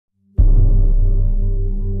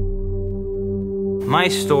My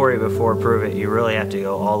story before Prüvit, you really have to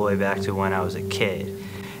go all the way back to when I was a kid.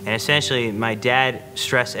 And essentially, my dad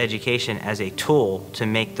stressed education as a tool to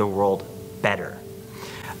make the world better.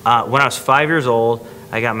 When I was 5 years old,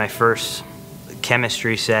 I got my first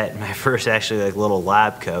chemistry set, my first actually like little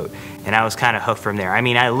lab coat, and I was kind of hooked from there. I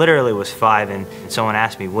mean, I literally was 5 and someone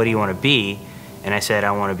asked me, what do you want to be? And I said,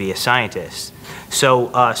 I want to be a scientist.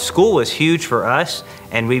 So school was huge for us,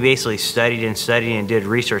 and we basically studied and did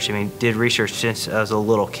research. I mean, did research since I was a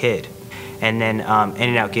little kid, and then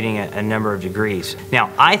ended up getting a number of degrees.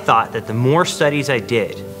 Now, I thought that the more studies I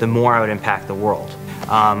did, the more I would impact the world.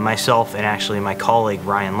 Myself and actually my colleague,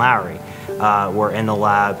 Ryan Lowry, were in the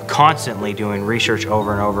lab constantly doing research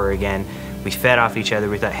over and over again. We fed off each other.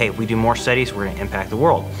 We thought, hey, if we do more studies, we're going to impact the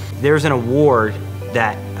world. There's an award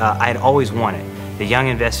that I had always wanted, the Young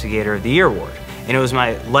Investigator of the Year Award. And it was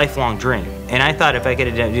my lifelong dream. And I thought if I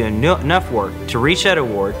could do enough work to reach that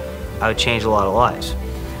award, I would change a lot of lives.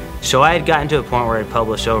 So I had gotten to a point where I had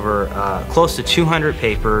published over close to 200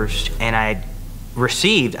 papers, and I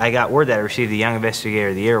got word that I received the Young Investigator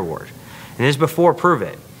of the Year Award. And this is before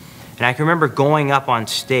Prüvit. And I can remember going up on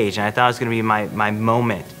stage, and I thought it was going to be my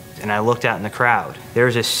moment. And I looked out in the crowd. There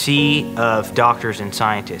was a sea of doctors and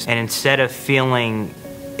scientists. And instead of feeling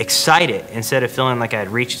excited, instead of feeling like I had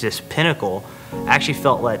reached this pinnacle, I actually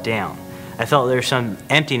felt let down. I felt there was some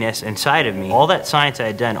emptiness inside of me. All that science I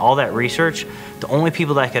had done, all that research, the only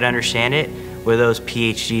people that could understand it were those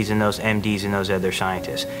PhDs and those MDs and those other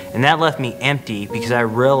scientists. And that left me empty because I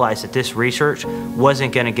realized that this research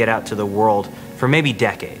wasn't going to get out to the world for maybe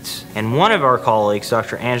decades. And one of our colleagues,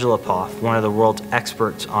 Dr. Angela Poff, one of the world's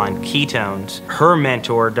experts on ketones, her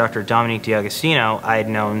mentor, Dr. Dominique D'Agostino, I had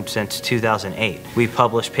known since 2008. We've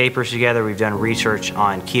published papers together, we've done research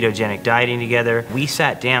on ketogenic dieting together. We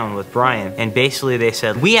sat down with Brian and basically they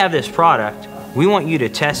said, we have this product, we want you to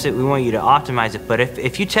test it, we want you to optimize it, but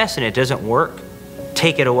if you test it and it doesn't work,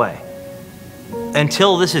 take it away.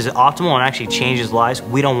 Until this is optimal and actually changes lives,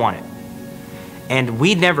 we don't want it. And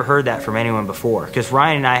we'd never heard that from anyone before, because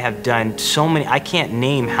Ryan and I have done so many, I can't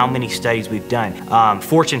name how many studies we've done.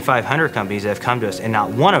 Fortune 500 companies that have come to us, and not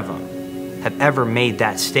one of them have ever made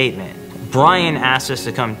that statement. Brian asked us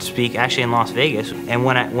to come speak actually in Las Vegas, and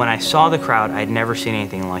when I saw the crowd, I'd never seen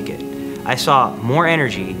anything like it. I saw more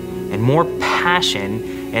energy and more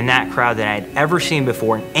passion in that crowd than I'd ever seen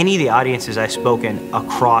before in any of the audiences I've spoken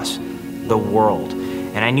across the world.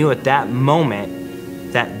 And I knew at that moment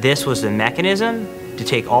that this was the mechanism to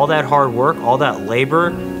take all that hard work, all that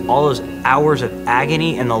labor, all those hours of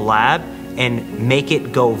agony in the lab and make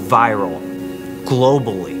it go viral,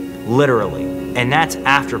 globally, literally. And that's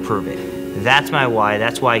after Prüvit. That's my why,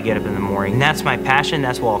 that's why I get up in the morning. And that's my passion,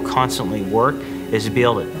 that's why I'll constantly work, is to be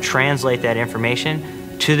able to translate that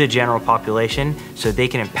information to the general population so they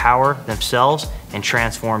can empower themselves and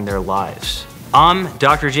transform their lives. I'm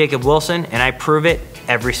Dr. Jacob Wilson, and I prove it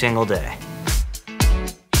every single day.